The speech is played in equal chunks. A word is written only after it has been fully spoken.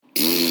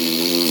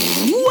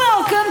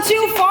to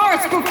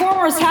Farts,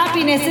 Performers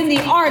Happiness in the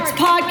Arts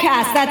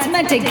podcast that's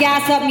meant to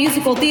gas up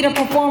musical theater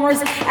performers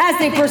as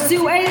they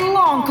pursue a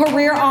long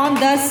career on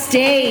the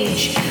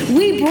stage.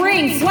 We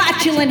bring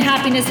flatulent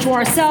happiness to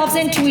ourselves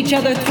and to each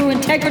other through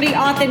integrity,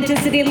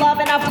 authenticity, love,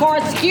 and of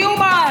course,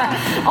 humor.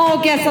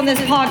 All guests on this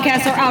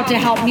podcast are out to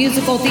help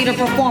musical theater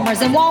performers,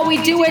 and while we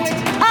do it,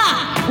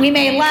 we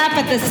may laugh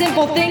at the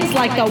simple things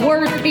like the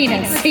word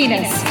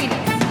penis.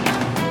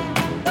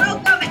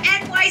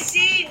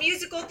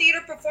 Musical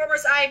theater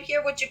performers. I am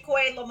here with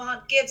Jacoy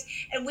Lamont Gibbs,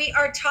 and we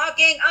are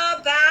talking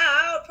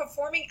about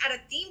performing at a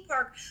theme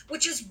park,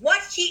 which is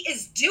what he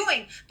is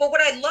doing. But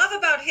what I love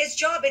about his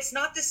job, it's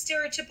not the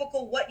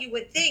stereotypical what you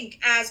would think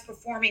as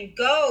performing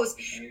goes.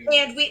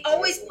 And we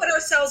always put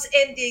ourselves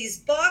in these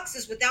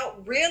boxes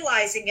without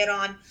realizing it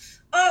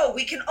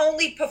we can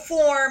only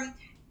perform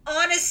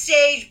on a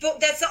stage, but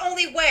that's the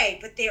only way.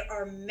 But there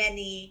are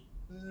many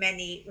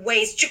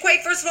ways. Jacoy,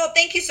 first of all,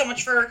 thank you so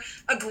much for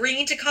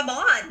agreeing to come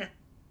on.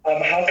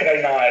 How could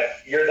I not?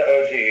 You're the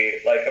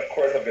OG. Like, of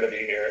course I'm going to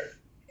be here.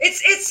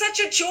 It's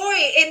such a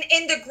joy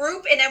in the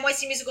group in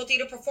NYC Musical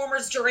Theater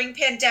Performers during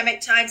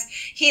pandemic times.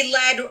 He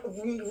led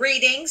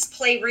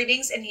play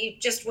readings, and he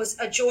just was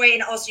a joy.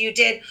 And also you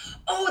did,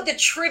 the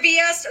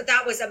trivia.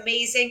 That was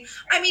amazing.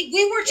 I mean,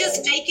 we were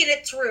just making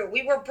it through.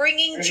 We were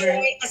bringing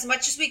joy as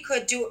much as we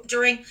could do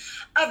during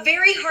a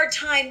very hard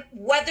time.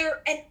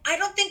 And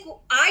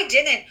I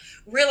didn't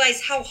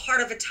realize how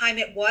hard of a time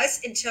it was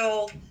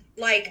until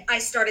I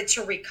started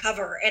to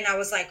recover, and I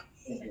was like,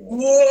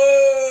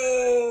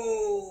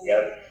 whoa.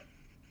 Yep.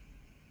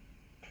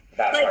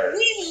 That part.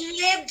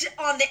 We lived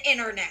on the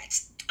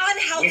internet.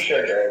 Unhealthfully. We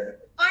sure did.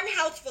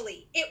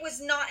 Unhealthfully. It was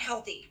not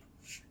healthy.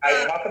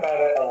 I talk about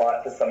it a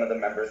lot to some of the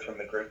members from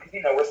the group,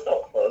 because, we're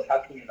still close. How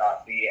can you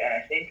not be? And I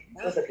think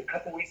it was a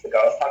couple weeks ago,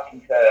 I was talking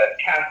to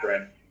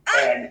Catherine,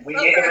 and we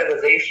made a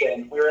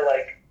realization. We were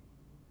like,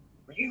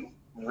 we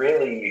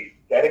really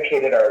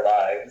dedicated our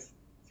lives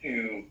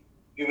to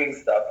doing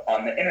stuff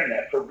on the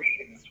internet for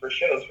readings, for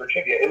shows, for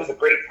trivia. It was a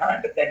great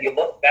time. But then you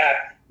look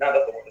back, now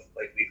that the world is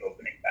slightly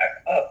opening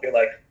back up, you're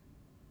like,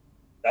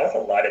 that was a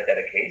lot of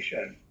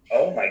dedication.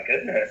 Oh my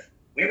goodness.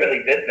 We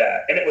really did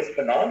that. And it was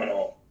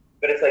phenomenal.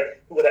 But it's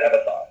like, who would have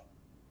ever thought?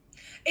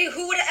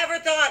 Who would have ever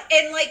thought?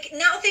 And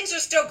now things are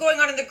still going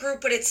on in the group,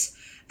 but it's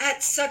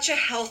at such a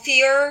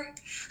healthier,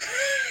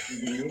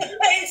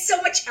 it's so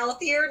much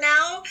healthier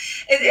now.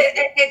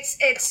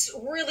 It's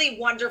really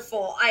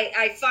wonderful.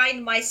 I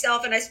find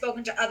myself, and I've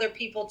spoken to other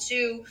people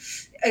too.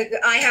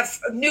 I have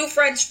new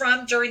friends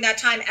from during that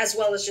time, as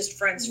well as just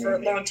friends for a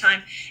long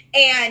time.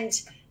 And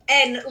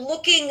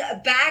looking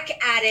back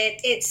at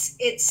it,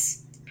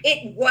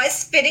 it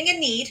was fitting a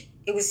need.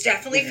 It was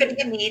definitely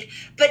fitting a need.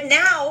 But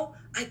now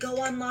I go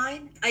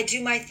online, I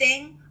do my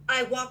thing,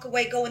 I walk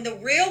away, go in the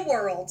real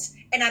world,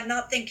 and I'm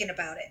not thinking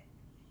about it.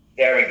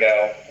 There we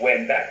go.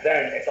 When back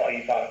then, it's all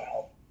you thought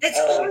about. That's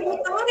all you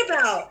thought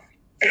about.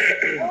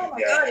 Oh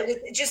my God, it was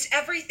just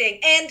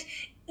everything. And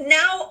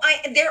now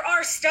there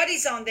are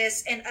studies on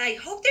this, and I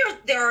hope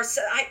there are.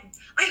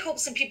 I hope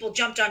some people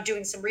jumped on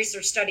doing some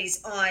research studies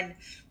on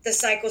the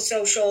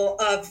psychosocial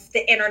of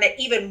the internet,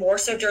 even more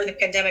so during the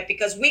pandemic,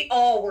 because we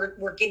all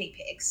were guinea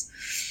pigs.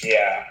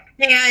 Yeah.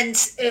 And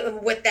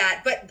with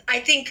that, but I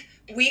think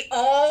we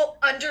all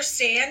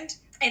understand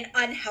an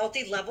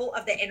unhealthy level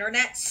of the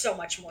internet so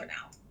much more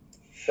now.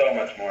 So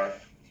much more.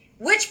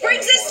 Which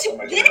brings us to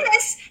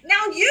this.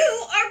 Now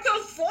you are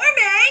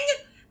performing.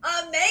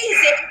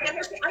 Amazing. I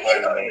need to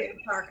go to the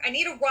park. I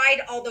need to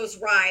ride all those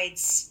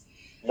rides.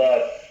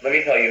 Love. Let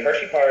me tell you,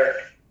 Hershey Park,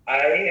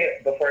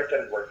 before I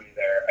started working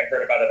there, I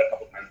heard about it a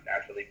couple times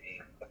naturally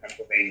being a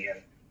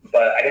Pennsylvanian,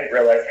 but I didn't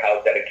realize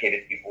how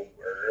dedicated people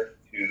were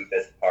to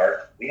this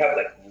park. We have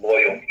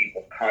loyal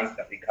people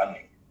constantly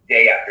coming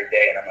day after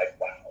day, and I'm like,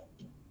 wow,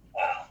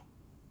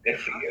 good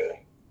for you.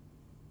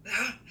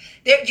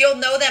 You'll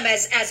know them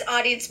as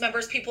audience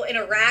members, people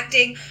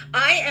interacting.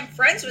 I am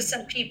friends with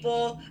some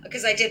people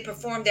because I did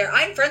perform there.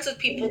 I'm friends with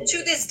people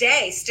to this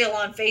day still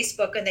on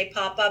Facebook, and they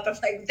pop up. I'm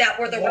like, that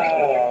were the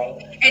wow.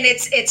 And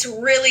it's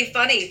really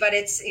funny, but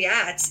it's a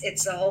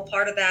whole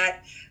part of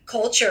that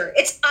culture.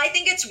 I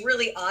think it's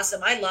really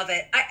awesome. I love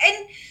it.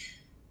 And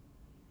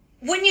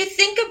when you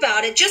think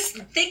about it, just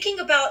thinking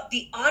about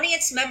the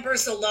audience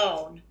members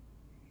alone,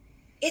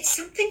 it's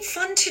something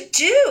fun to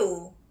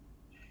do.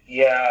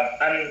 Yeah,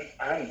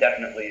 I'm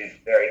definitely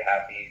very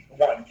happy,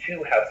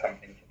 to have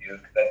something to do,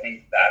 because I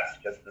think that's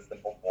just the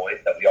simple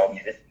void that we all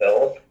need is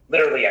filled.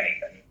 Literally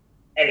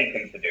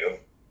anything to do.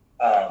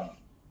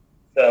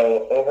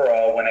 So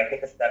overall, when I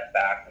take a step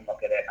back and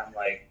look at it, I'm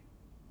like,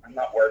 I'm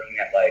not working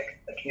at a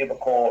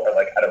cubicle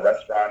or at a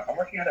restaurant. I'm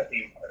working at a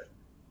theme park,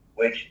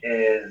 which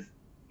is,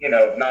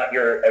 not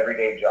your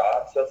everyday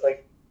job. So it's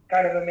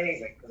kind of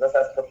amazing, because us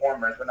as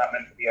performers, we're not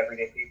meant to be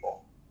everyday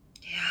people.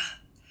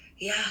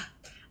 Yeah.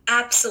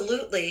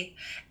 Absolutely.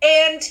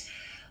 And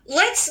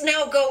let's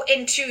now go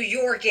into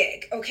your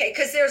gig, okay?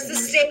 Because there's the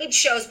stage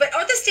shows, but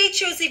are the stage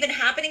shows even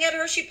happening at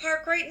Hershey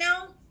Park right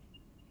now?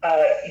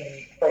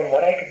 From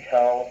what I can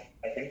tell,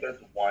 I think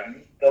there's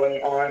one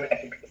going on. I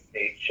think the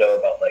stage show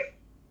about like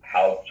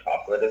how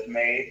chocolate is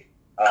made.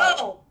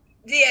 I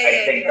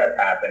think that's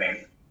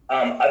happening.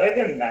 Other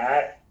than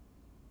that,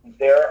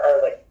 there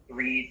are like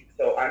 3.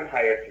 So I'm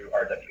hired through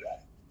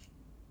RWS,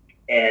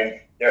 and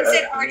there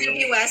are 3.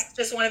 RWS.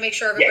 Just want to make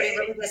sure everybody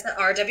really listens to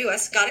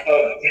RWS. Got it.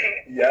 Oh,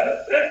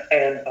 yes.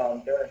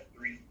 And there are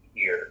 3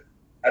 here,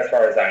 as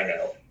far as I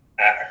know,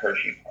 at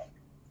Hershey Park.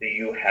 So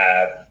you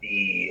have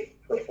the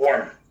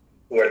performers,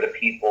 who are the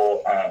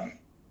people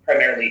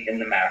primarily in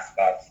the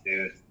mascot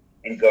suits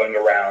and going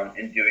around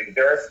and doing.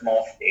 There are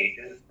small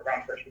stages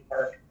around Hershey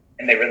Park,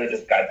 and they really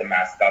just guide the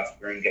mascots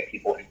through and get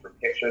people in for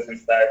pictures and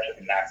such,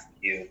 and that's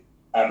cute.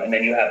 And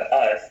then you have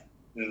us,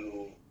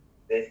 who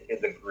this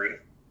is a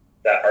group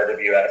that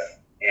RWS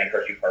and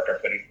Hershey Park are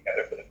putting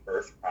together for the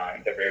first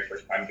time, their very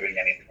first time doing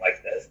anything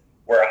like this.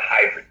 We're a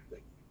hybrid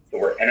group. So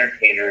we're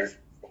entertainers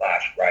 /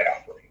 ride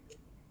operators.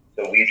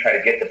 So we try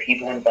to get the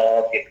people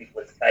involved, get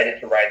people excited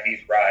to ride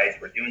these rides.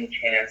 We're doing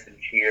chants and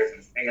cheers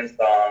and singing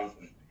songs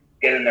and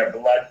getting their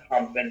blood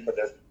pumping for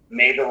this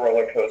major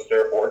roller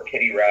coaster or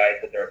kiddie ride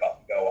that they're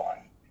about to go on.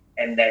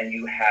 And then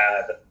you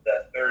have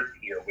the third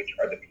tier, which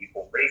are the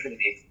people raising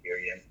the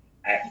experience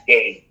at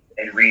games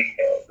and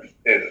retails and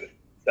food.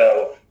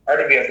 So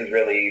RWS is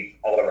really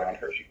all around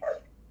Hershey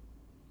Park.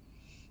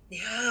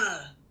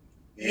 Yeah.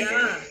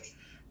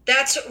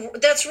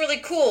 That's really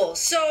cool.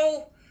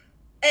 So,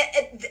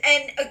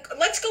 and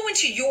let's go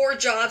into your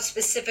job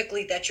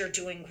specifically that you're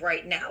doing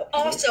right now.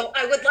 Also,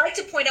 I would like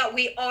to point out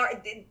we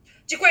are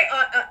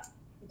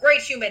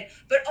great human,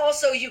 but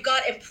also you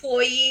got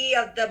employee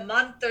of the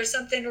month or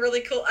something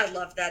really cool. I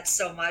love that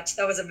so much.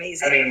 That was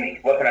amazing. I mean,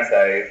 what can I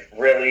say?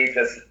 Really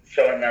just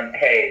showing them,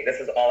 hey, this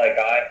is all I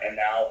got. And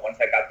now once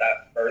I got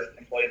that first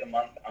employee of the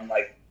month, I'm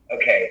like,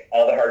 okay,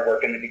 all the hard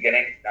work in the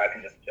beginning, now I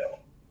can just chill.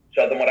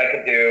 Show them what I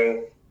could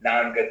do. Now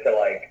I'm good to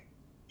like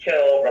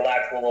chill,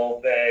 relax a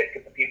little bit,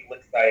 get the people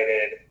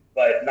excited,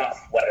 but not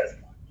sweat as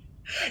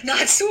much.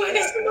 Not sweat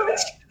as much.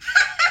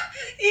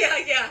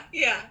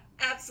 Yeah.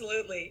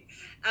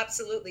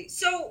 Absolutely.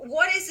 So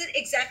what is it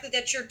exactly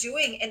that you're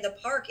doing in the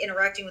park,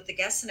 interacting with the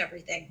guests and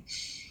everything?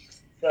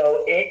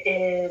 So it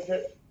is,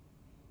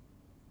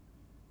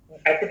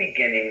 at the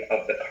beginning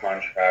of the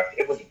contract,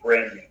 it was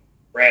brand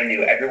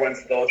new. Everyone's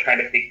still trying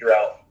to figure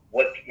out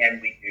what can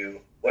we do,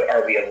 what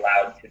are we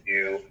allowed to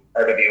do.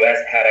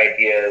 RWS had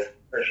ideas,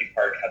 Hershey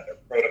Park had their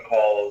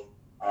protocols,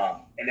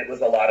 and it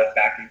was a lot of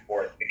back and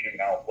forth figuring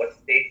out what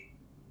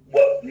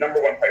number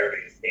one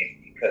priority is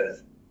safety,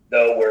 because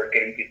though we're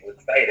getting people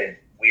excited,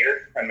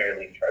 we're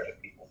primarily in charge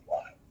of people's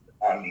lives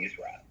on these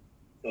rides.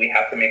 So we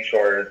have to make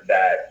sure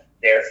that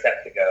they're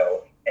set to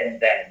go, and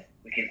then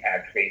we can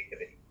add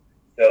creativity.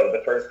 So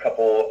the first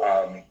couple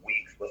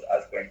weeks was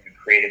us going through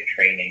creative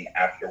training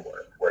after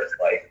work, where it's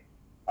like,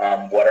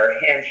 what are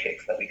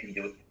handshakes that we can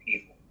do with the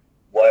people?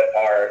 What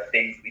are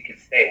things we can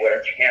say? What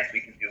are chants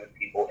we can do with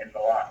people in the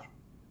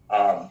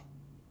line?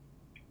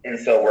 And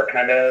so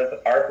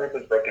our group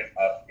was broken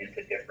up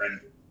into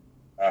different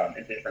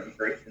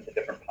groups, into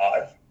different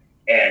pods.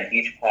 And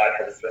each pod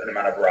has a certain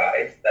amount of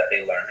rides that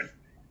they learn.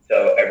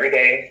 So every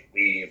day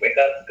we wake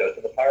up, go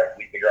to the park,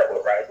 we figure out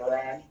what ride we're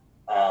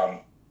on.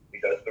 We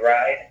go to the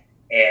ride,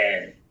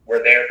 and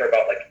we're there for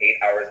about like 8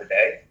 hours a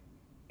day.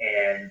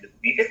 And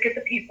we just get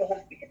the people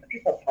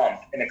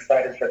pumped and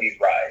excited for these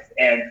rides.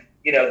 And,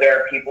 there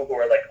are people who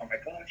are like, oh my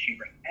gosh, you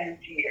bring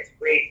energy, it's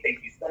great,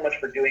 thank you so much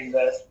for doing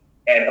this.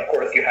 And of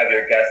course you have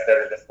your guests that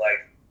are just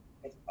like,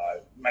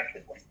 my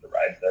kid wants to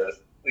ride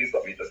those, please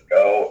let me just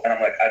go. And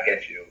I'm like, I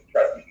get you,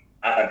 trust me,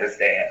 I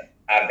understand,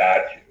 I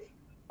got you.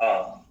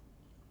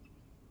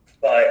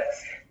 But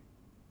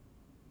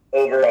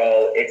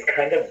overall, it's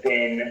kind of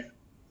been,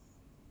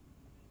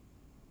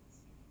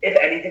 if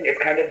anything,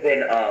 it's kind of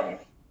been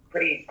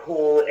pretty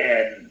cool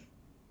and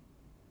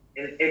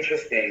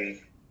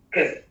interesting,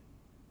 because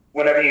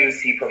whenever you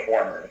see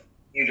performers,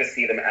 you just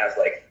see them as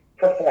like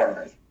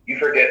performers. You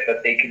forget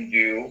that they can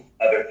do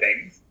other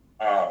things.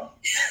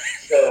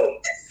 So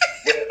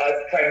with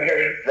us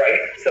primarily, right?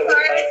 So with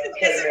us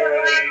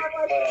primarily,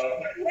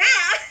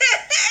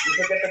 you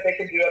forget that they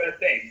can do other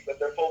things, that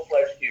they're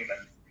full-fledged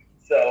humans.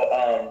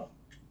 So,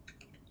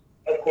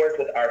 of course,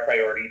 with our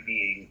priority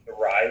being the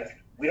rides,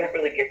 we don't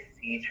really get to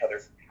see each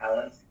other's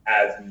talents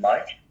as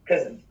much,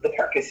 because the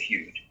park is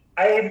huge.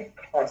 I am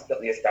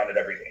constantly astounded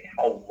every day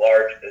how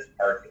large this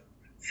park is.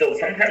 So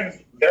sometimes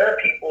there are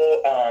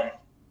people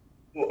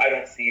who I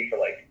don't see for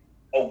like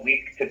a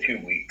week to 2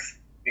 weeks,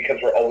 because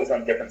we're always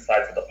on different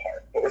sides of the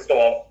park, but we're still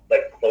all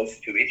like close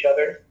to each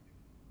other.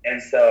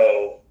 And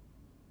so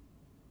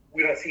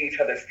we don't see each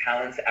other's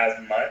talents as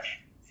much.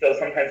 So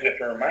sometimes we have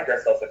to remind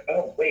ourselves like,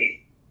 oh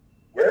wait,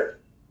 we're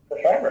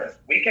performers.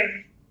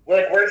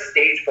 We're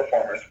stage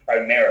performers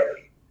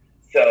primarily.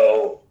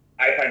 So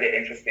I find it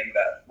interesting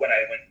that when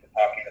I went to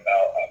talking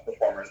about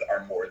performers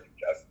are more than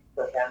just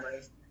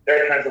performers,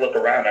 there are times I look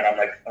around and I'm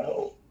like,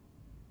 oh,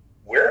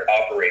 we're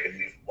operating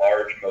these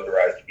large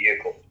motorized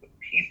vehicles with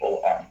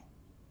people on,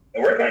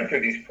 and we're going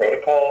through these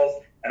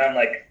protocols, and I'm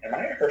like, am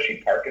I a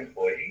Hershey Park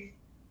employee?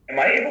 Am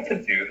I able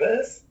to do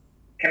this?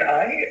 Can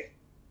I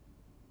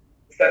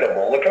send a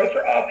roller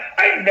coaster up.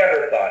 I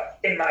never thought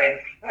in my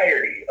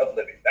entirety of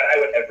living that I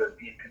would ever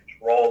be in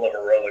control of a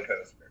roller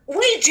coaster.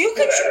 Wait, do you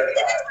control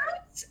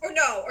it? Or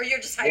no? Or you're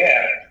just hyping?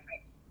 Yeah.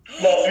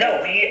 Well,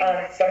 no, we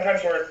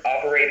sometimes we're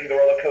operating the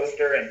roller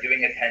coaster and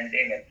doing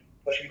attending and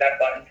pushing that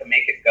button to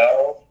make it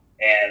go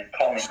and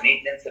calling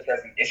maintenance if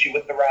there's an issue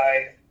with the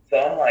ride. So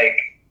I'm like,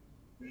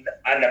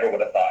 I never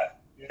would have thought.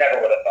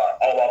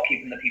 All while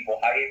keeping the people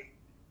hyped.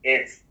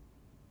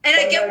 And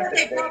I get where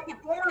they brought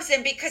performers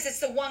in because it's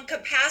the one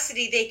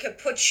capacity they could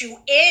put you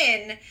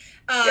in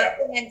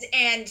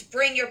and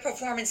bring your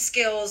performance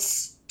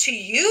skills to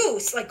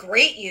use, like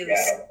great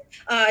use,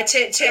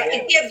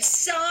 to give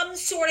some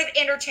sort of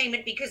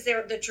entertainment because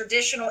the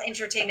traditional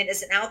entertainment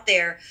isn't out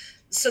there.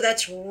 So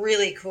that's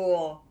really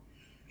cool.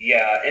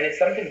 Yeah, and it's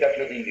something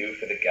definitely new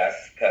for the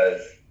guests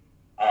because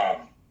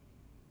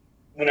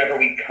whenever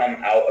we come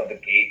out of the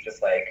gate,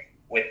 just like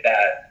with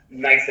that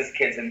nicest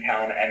kids in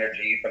town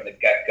energy from the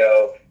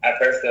get-go, at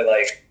first they're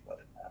like,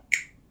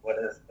 what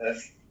is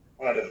this?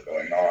 What is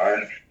going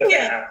on? But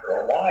then after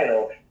a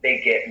while,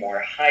 they get more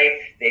hype,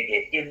 they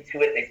get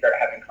into it, they start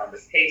having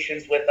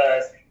conversations with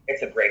us.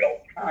 It's a great old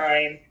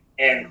time.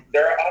 And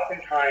there are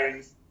often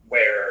times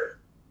where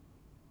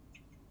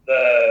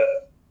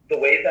the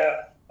way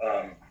that,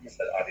 I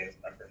said audience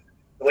members,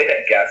 the way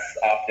that guests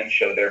often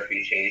show their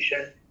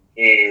appreciation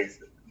is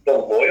the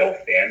loyal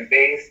fan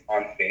base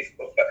on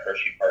Facebook that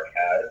Hershey Park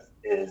has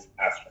is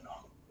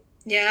astronomical.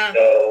 Yeah.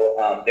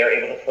 So they're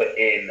able to put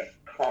in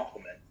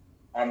compliments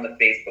on the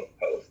Facebook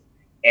post.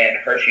 And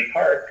Hershey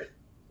Park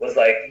was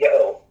like,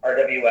 yo,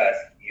 RWS,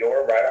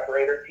 your ride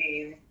operator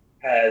team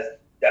has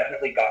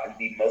definitely gotten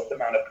the most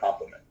amount of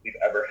compliments we've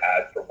ever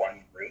had for one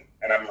group.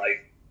 And I'm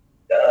like,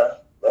 duh,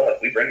 look,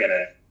 we're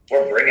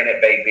bringing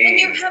it, baby. And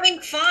you're having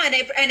fun,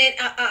 and it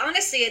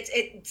honestly,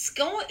 it's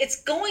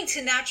going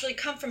to naturally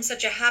come from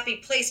such a happy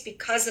place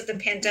because of the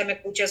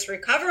pandemic we just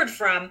recovered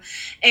from,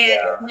 and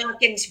not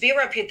getting to be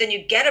around people. Then you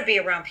get to be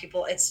around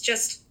people. It's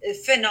just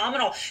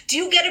phenomenal. Do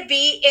you get to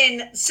be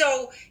in?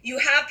 So you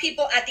have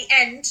people at the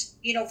end,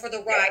 for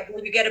the ride,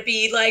 where you get to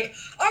be like,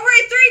 all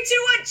right, 3, 2,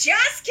 1,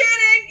 just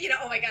kidding.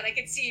 Oh my God, I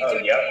can see you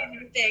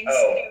doing things.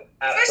 Oh,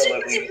 absolutely. Especially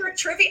because you're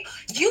trivia.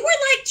 You were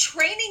like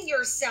training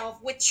yourself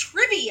with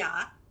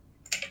trivia.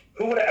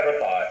 Who would have ever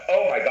thought?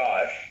 Oh my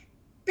gosh.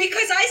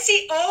 Because I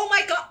see, oh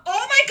my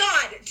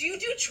God. Do you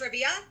do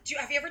trivia?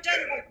 Have you ever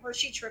done like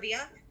Hershey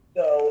trivia?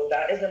 So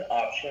that is an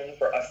option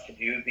for us to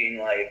do, being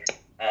like,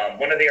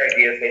 one of the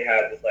ideas they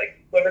had was like,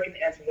 whoever can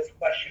answer this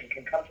question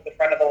can come to the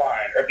front of the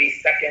line or be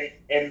second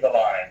in the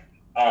line.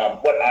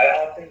 What I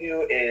often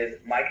do is,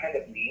 my kind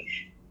of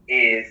niche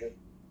is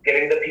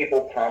getting the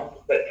people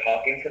pumped, but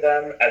talking to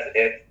them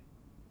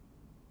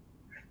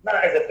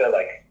not as if they're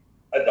like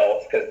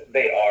adults, because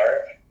they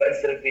are, but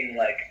instead of being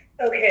like,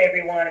 okay,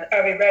 everyone,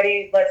 are we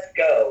ready? Let's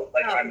go.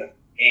 Like, I'm a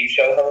game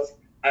show host.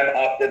 I'm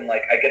often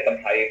like, I get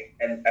them hyped,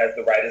 and as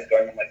the ride is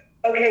going, I'm like,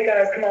 okay,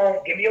 guys, come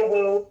on, give me a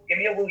woo.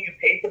 You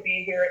paid to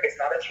be here. It's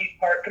not a cheap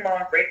part. Come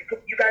on, great.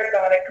 You guys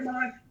got it. Come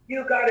on,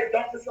 you got it.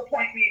 Don't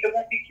disappoint me. It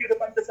won't be cute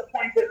if I'm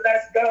disappointed.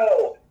 Let's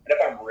go. And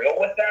if I'm real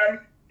with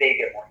them, they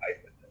get more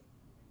hyped with it.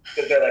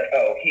 Because they're like,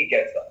 oh, he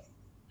gets us.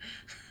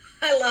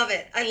 I love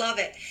it.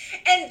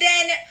 And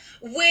then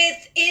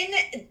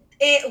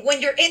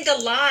when you're in the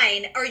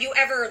line, are you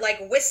ever like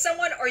with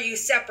someone, or are you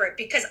separate?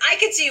 Because I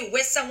could see you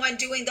with someone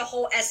doing the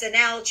whole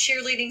SNL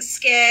cheerleading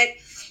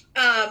skit.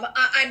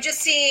 I'm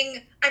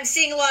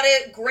seeing a lot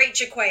of great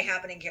Jaquay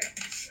happening here.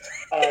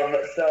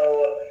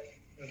 So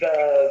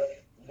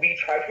we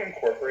try to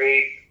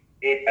incorporate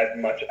it as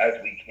much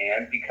as we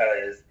can,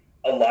 because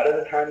a lot of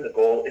the time the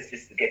goal is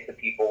just to get the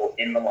people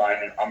in the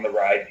line and on the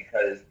ride,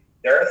 because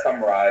there are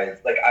some rides,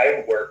 like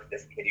I work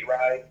this kiddie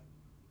ride.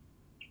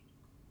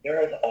 There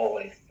is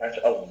always such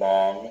a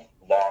long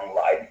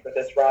line for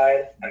this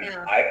ride. I mean,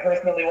 I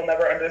personally will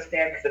never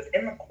understand, because it's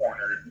in the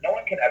corner. No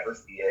one can ever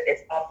see it.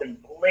 It's often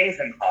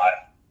blazing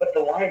hot, but the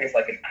line is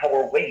like an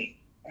hour wait.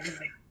 And I'm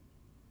like,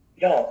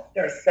 yo,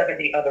 there are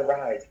 70 other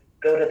rides.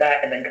 Go to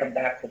that and then come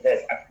back to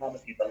this. I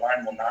promise you, the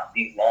line will not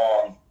be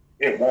long.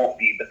 It won't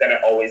be, but then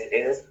it always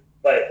is.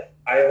 But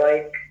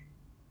I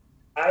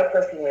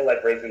personally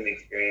like raising the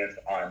experience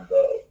on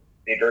the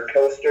bigger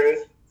coasters,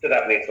 so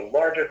that way it's a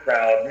larger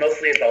crowd,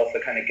 mostly adults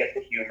that kind of get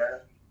the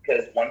humor.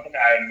 Because one thing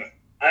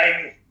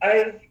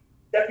I've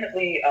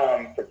definitely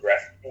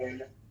progressed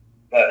in,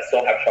 but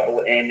still have trouble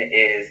in,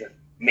 is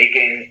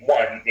making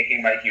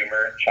my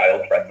humor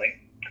child friendly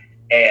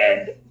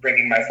and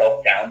bringing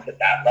myself down to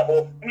that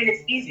level. I mean,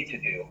 it's easy to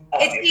do.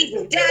 It's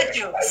easy. Dad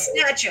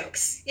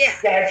jokes. Yeah.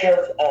 Dad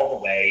jokes all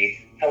the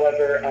way.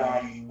 However,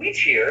 we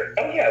cheer.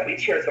 Oh yeah, we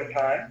cheer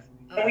sometimes.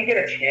 And we get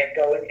a chant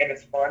going, and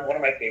it's fun. One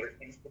of my favorite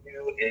things to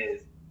do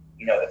is,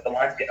 if the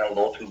line's getting a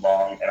little too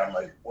long, and I'm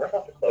like, we're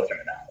about to close in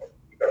an hour,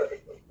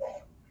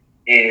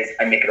 is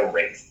I make it a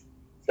race.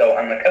 So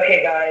I'm like,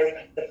 okay, guys,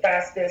 the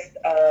fastest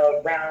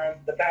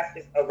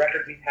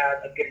record we've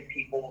had of getting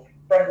people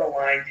from the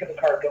line to the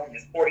car going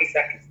is 40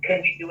 seconds.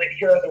 Can we do it?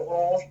 Here are the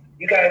rules.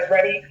 You guys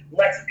ready?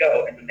 Let's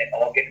go. And then they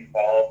all get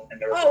involved.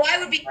 And I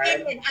would be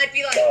in. I'd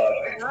be like,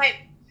 all right,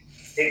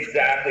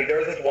 Exactly. There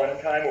was this one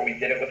time where we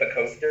did it with a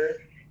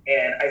coaster,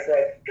 and I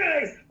said,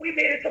 "Guys, we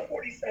made it to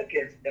 40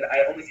 seconds," and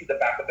I only see the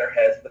back of their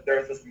heads. But there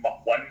was this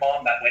one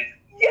mom that went,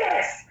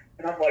 "Yes!"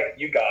 And I'm like,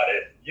 "You got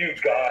it. You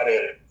got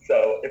it."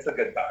 So it's a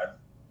good time.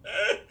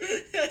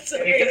 That's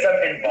if you get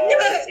them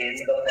involved in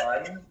the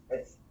fun,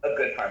 it's a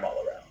good time all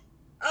around.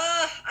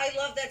 I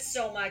love that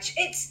so much.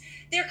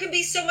 There can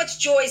be so much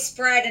joy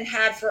spread and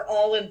had for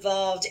all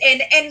involved.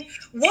 And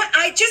what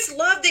I just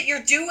love that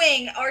you're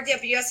doing,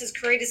 RWS has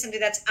created something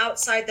that's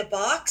outside the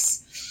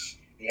box.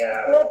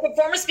 Yeah. For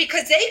performers,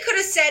 because they could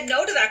have said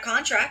no to that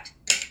contract.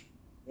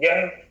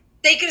 Yeah.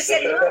 They could have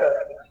said no.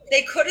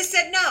 They could have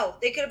said no.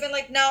 They could have been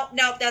like, no,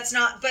 that's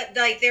not. But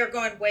like they're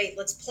going, wait,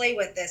 let's play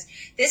with this.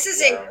 This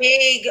is a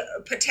big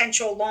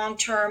potential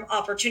long-term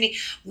opportunity.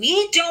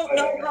 We don't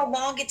know how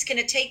long it's going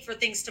to take for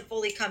things to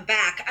fully come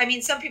back. I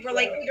mean, some people are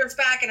like, theater's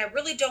back, and I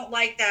really don't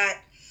like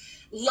that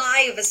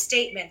lie of a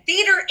statement.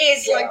 Theater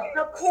is like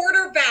a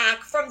quarterback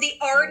from the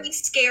already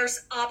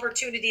scarce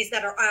opportunities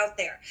that are out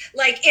there.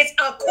 Like it's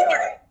a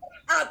quarter.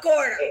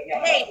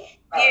 Hey,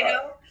 you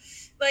know.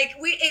 Like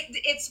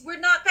we're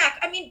not back.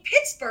 I mean,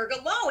 Pittsburgh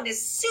alone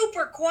is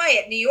super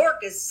quiet. New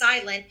York is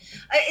silent.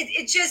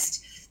 It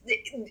just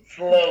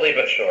slowly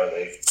but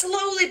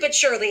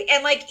surely.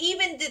 And like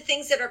even the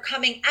things that are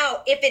coming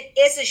out, if it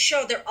is a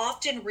show, they're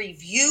often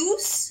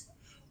reviews,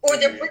 or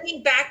they're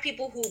bringing back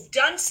people who've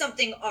done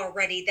something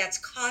already that's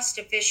cost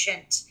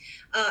efficient,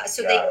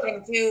 so they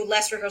can do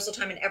less rehearsal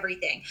time and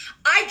everything.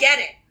 I get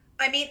it.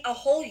 I mean, a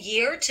whole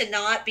year to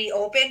not be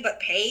open but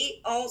pay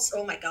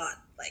also. Oh my God.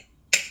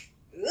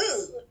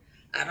 Ooh,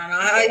 I don't know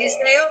how you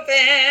stay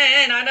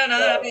open. I don't know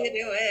how you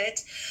do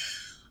it.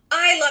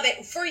 I love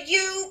it. For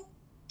you,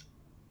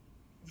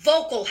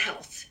 vocal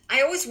health.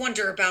 I always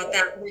wonder about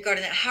that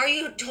regarding that. How are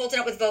you holding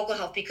up with vocal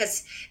health?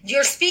 Because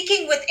you're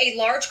speaking with a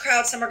large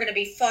crowd. Some are going to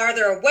be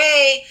farther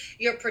away.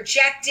 You're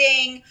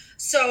projecting.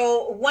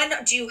 So when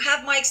do you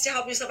have mics to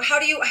help yourself? How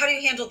do you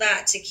handle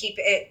that to keep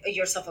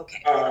yourself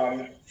okay?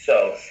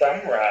 So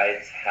some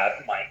rides have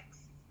mics.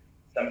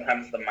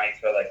 Sometimes the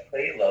mics are like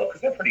pretty low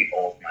because they're pretty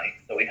old mics.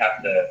 So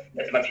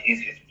it's much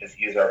easier to just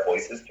use our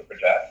voices to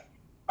project.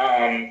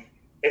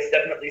 It's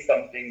definitely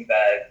something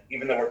that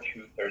even though we're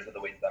 2/3 of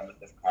the way done with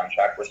this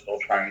contract, we're still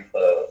trying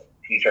to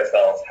teach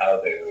ourselves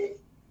how to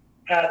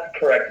have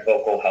correct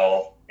vocal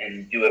health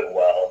and do it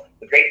well.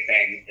 The great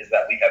thing is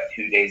that we have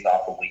 2 days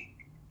off a week.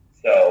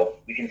 So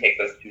we can take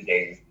those 2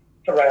 days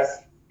to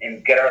rest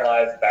and get our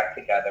lives back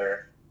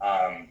together.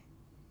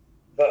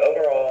 But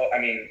overall, I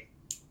mean,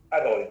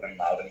 I've always been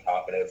loud and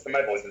talkative, so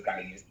my voice is kind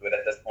of used to it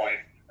at this point.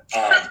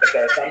 But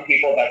there are some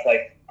people that's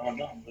like, oh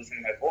no, I'm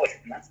losing my voice,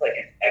 and that's like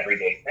an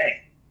everyday thing.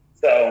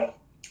 So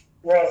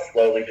we're all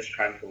slowly just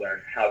trying to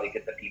learn how to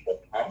get the people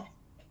pumped,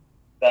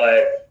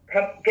 but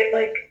get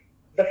like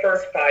the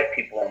first 5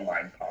 people in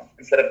line pumped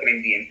instead of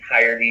getting the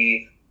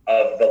entirety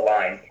of the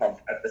line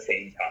pumped at the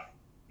same time.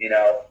 You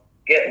know,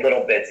 get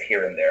little bits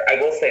here and there. I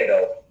will say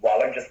though,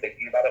 while I'm just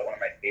thinking about it, one of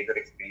my favorite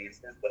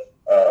experiences with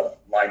a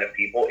line of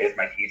people is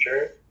my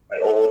teacher. My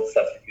old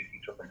substitute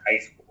teacher from high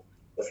school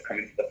was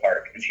coming to the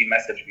park, and she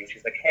messaged me.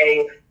 She's like,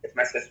 "Hey, it's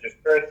my sister's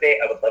birthday.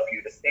 I would love for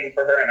you to sing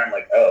for her." And I'm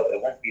like, "Oh,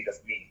 it won't be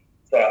just me."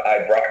 So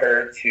I brought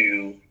her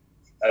to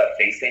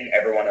facing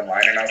everyone in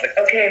line, and I was like,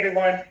 "Okay,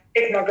 everyone,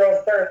 it's my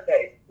girl's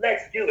birthday.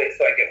 Let's do it."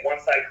 So I get one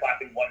side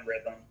clapping one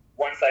rhythm,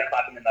 one side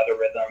clapping another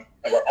rhythm,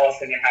 and we're all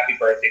singing happy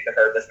birthday to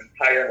her this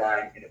entire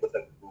line, and it was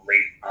a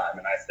great time.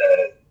 And I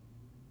said,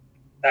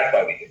 "That's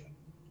why we do it."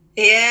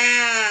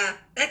 Yeah,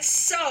 that's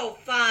so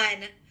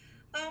fun.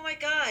 Oh my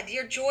God,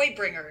 you're joy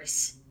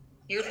bringers.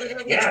 You're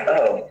literally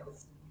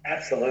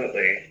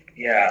absolutely.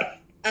 Yeah.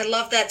 I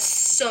love that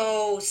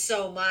so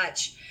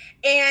much.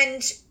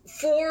 And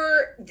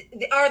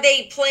are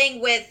they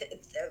playing with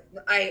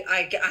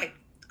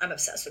I'm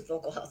obsessed with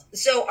vocal health.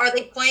 So are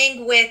they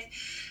playing with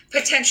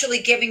potentially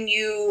giving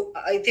you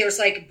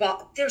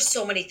there's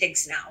so many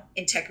things now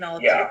in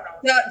technology.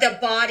 The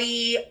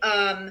body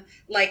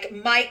like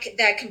mic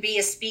that can be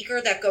a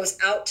speaker that goes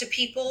out to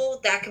people,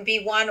 that can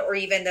be one, or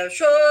even the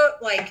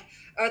like,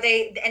 are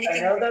they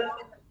anything?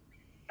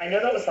 I know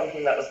that was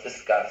something that was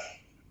discussed,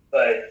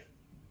 but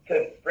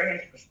to bring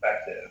into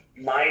perspective,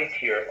 my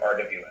tier of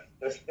RWS,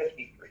 there's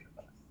 53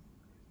 of us.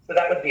 So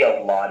that would be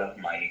a lot of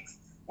mics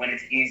when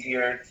it's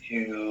easier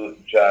to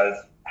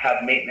just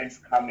have maintenance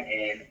come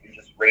in and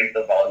just raise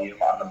the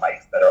volume on the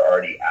mics that are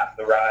already at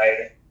the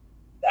ride.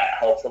 That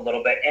helps a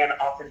little bit. And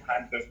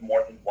oftentimes there's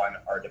more than one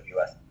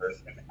RWS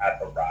person at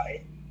the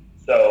ride.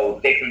 So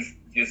they can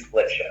do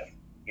split shift.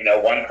 You know,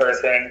 one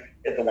person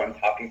is the one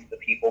talking to the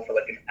people for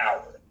like an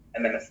hour.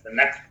 And then it's the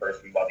next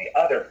person while the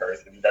other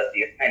person does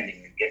the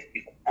attending and gets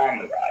people on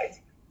the rides.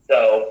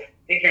 So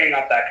figuring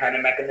out that kind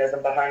of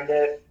mechanism behind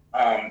it,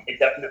 it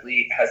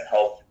definitely has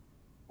helped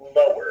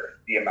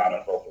lower the amount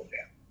of vocal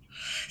damage.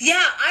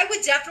 Yeah, I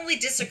would definitely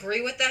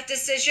disagree with that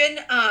decision.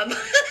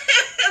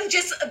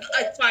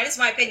 It's fine. It's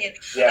my opinion.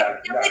 Yeah, I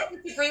would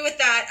definitely disagree with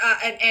that,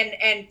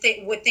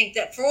 would think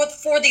that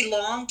for the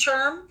long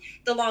term,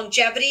 the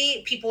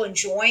longevity, people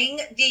enjoying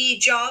the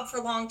job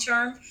for long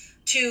term,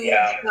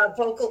 to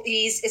vocal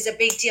ease is a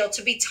big deal.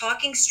 To be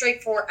talking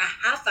straight for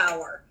a half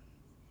hour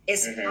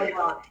is a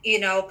lot.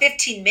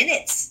 15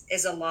 minutes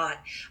is a lot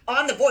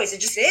on the voice. It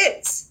just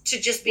is to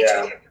just be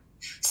talking.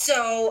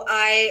 So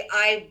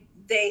I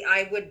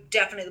would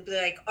definitely be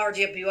like,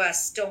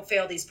 RWS, don't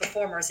fail these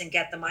performers and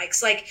get the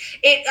mics. Like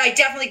I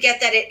definitely get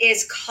that it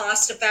is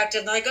cost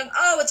effective. They're like going,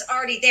 oh, it's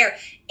already there.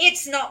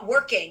 It's not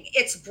working.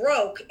 It's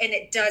broke and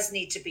it does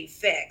need to be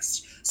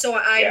fixed. So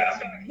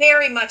I'm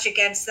very much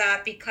against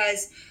that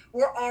because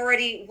we're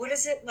already, what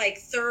is it, like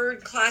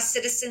third class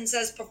citizens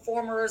as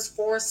performers,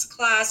 fourth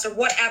class or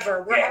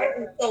whatever. We're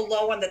already so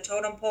low on the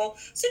totem pole.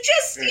 So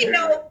just,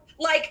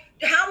 like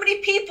how many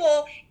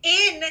people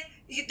in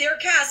their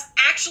cast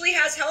actually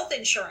has health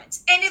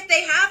insurance? And if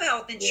they have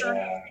health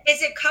insurance,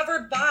 is it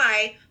covered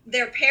by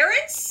their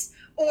parents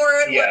or,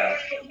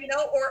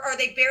 or are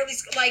they barely,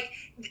 like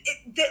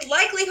the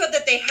likelihood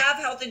that they have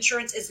health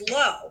insurance is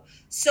low.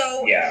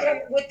 So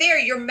with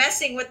you're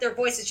messing with their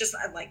voice. It's just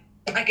like,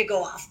 I could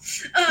go off.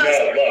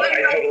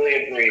 I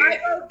totally agree. I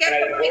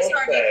will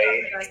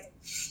say,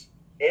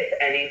 if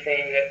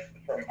anything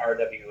from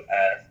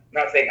RWS,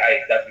 not saying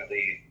I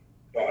definitely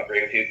don't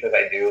agree with you because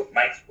I do,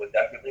 mics would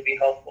definitely be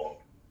helpful,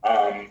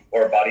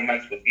 or body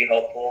mics would be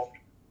helpful.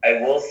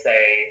 I will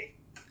say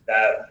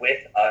that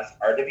with us,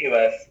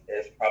 RWS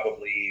is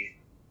probably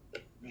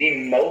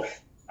the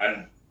most,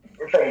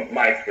 from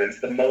my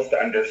experience, the most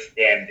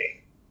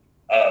understanding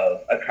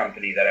of a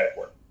company that I've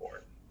worked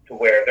for, to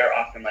where they're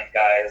often like,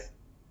 guys,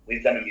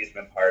 we've done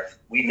amusement parks.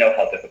 We know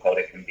how difficult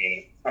it can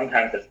be.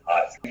 Sometimes it's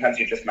hot. Sometimes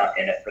you're just not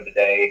in it for the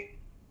day.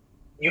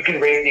 You can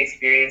raise the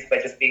experience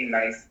by just being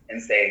nice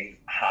and saying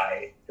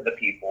hi to the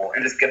people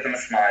and just give them a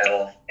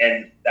smile.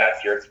 And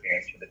that's your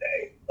experience for the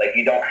day. Like,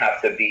 you don't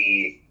have to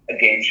be a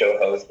game show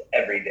host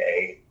every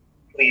day.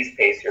 Please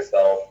pace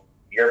yourself.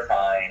 You're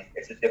fine.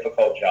 It's a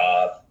difficult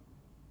job.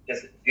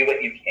 Just do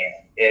what you can.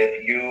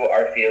 If you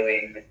are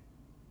feeling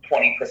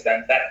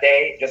 20% that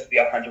day, just be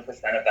 100% of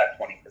that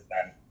 20%.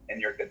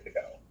 And you're good to go.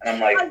 And I'm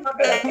like, I love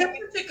that. That's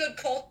such a good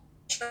culture.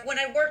 When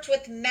I worked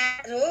with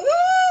Matt,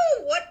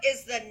 what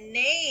is the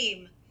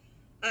name?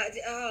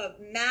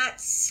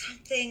 Matt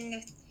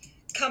something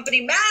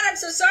company. Matt, I'm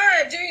so sorry.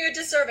 I'm doing you a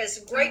disservice.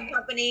 Great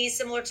company,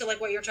 similar to like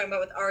what you're talking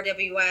about with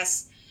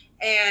RWS.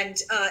 And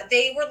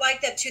they were like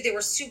that too. They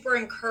were super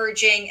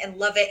encouraging and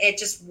love it. It's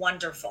just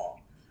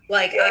wonderful.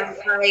 Like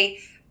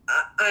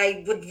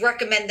I would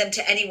recommend them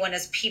to anyone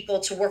as people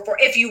to work for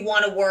if you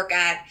want to work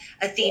at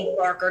a theme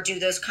park or do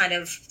those kind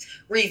of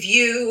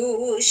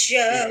review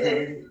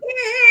shows.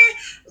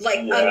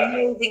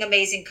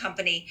 Amazing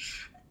company.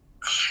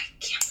 I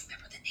can't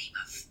remember the name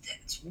of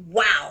it.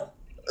 Wow.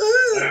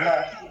 Ooh,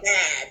 bad.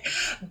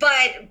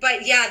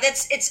 But yeah,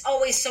 it's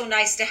always so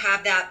nice to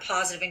have that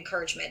positive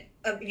encouragement.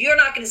 You're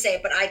not going to say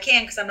it, but I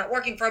can because I'm not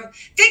working for them.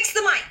 Fix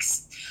the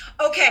mics.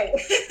 Okay,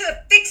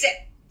 fix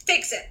it.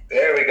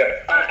 There we go.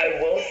 I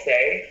will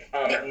say,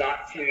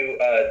 not to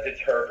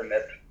deter from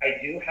this, I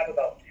do have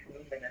about 2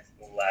 minutes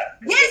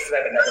left. Yes. I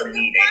have another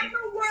meeting.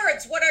 Final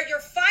words. What are your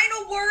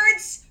final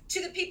words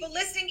to the people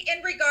listening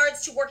in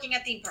regards to working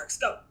at theme parks?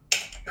 Go.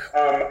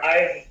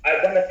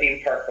 I've done a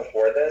theme park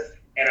before this,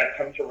 and I've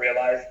come to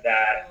realize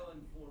that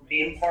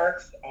theme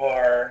parks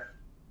are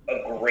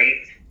a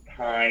great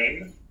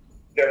time.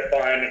 They're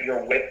fun.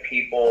 You're with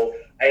people.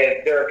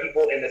 There are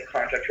people in this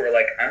contract who are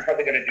like, I'm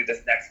probably going to do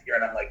this next year,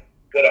 and I'm like,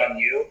 good on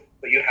you,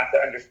 but you have to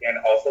understand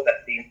also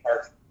that theme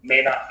parks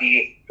may not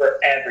be for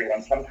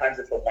everyone. Sometimes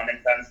it's a one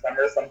and done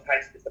summer.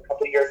 Sometimes it's a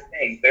couple years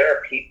thing. There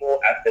are people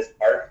at this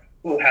park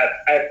who have,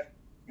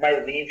 my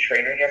lead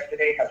trainer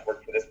yesterday has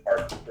worked for this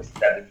park for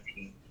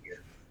 17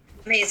 years.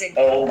 Amazing.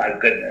 Oh my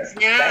goodness.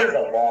 Yeah. That is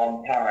a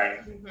long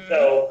time. Mm-hmm.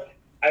 So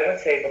I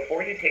would say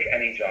before you take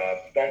any job,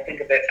 don't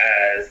think of it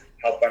as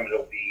how fun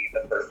it'll be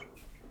the first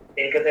week.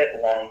 Think of it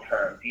long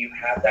term. Do you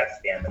have that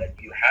stamina?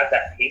 Do you have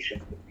that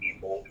patience with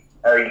people?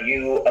 Are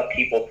you a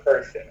people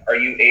person? Do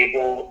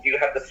you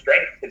have the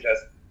strength to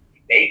just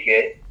fake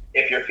it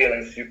if you're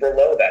feeling super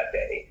low that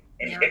day?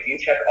 And if you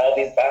check all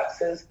these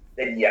boxes,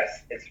 then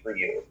yes, it's for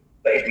you.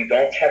 But if you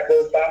don't check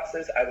those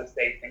boxes, I would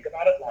say think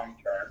about it long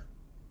term.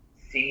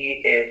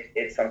 See if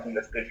it's something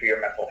that's good for your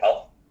mental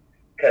health.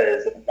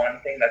 Because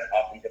one thing that's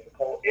often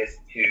difficult is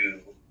to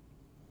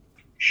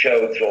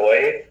show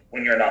joy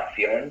when you're not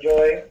feeling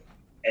joy.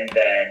 And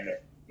then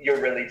you're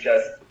really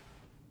just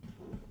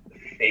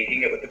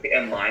faking it with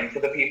and lying to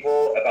the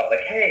people about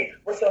like, hey,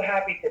 we're so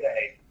happy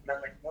today. And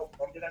I'm like, nope,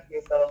 don't do that to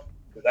yourself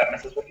because that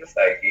messes with your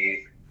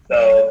psyche.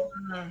 So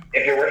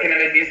if you're working in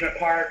an amusement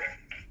park,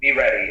 be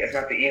ready. It's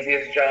not the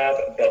easiest job,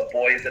 but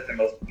boy, is it the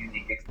most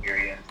unique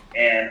experience.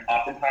 And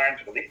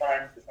oftentimes really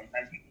fun because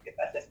sometimes you can get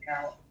that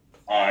discount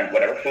on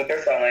whatever food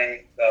they're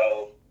selling.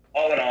 So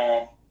all in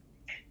all,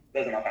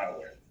 those are my final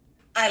words.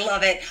 I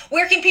love it.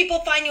 Where can people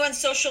find you on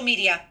social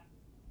media?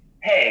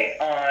 Hey,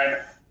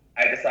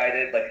 I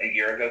decided like a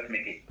year ago to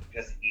make it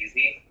just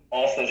easy.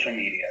 All social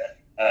media,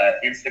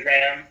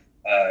 Instagram,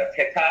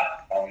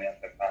 TikTok. Follow me on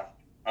TikTok.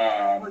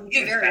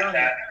 You do very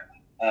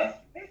Snapchat.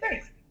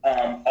 Thanks.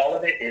 All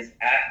of it is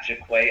at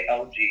Jaquay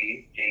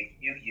LG,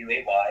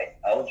 JQUAY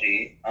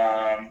LG.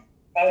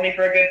 Follow me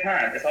for a good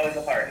time. It's always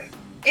a party.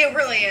 It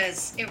really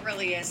is. It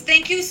really is.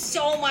 Thank you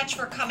so much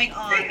for coming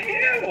on. Thank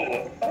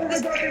you. Oh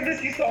my God, I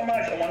miss you so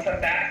much. And once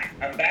I'm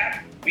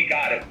back. We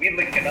got it. We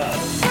linked it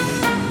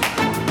up.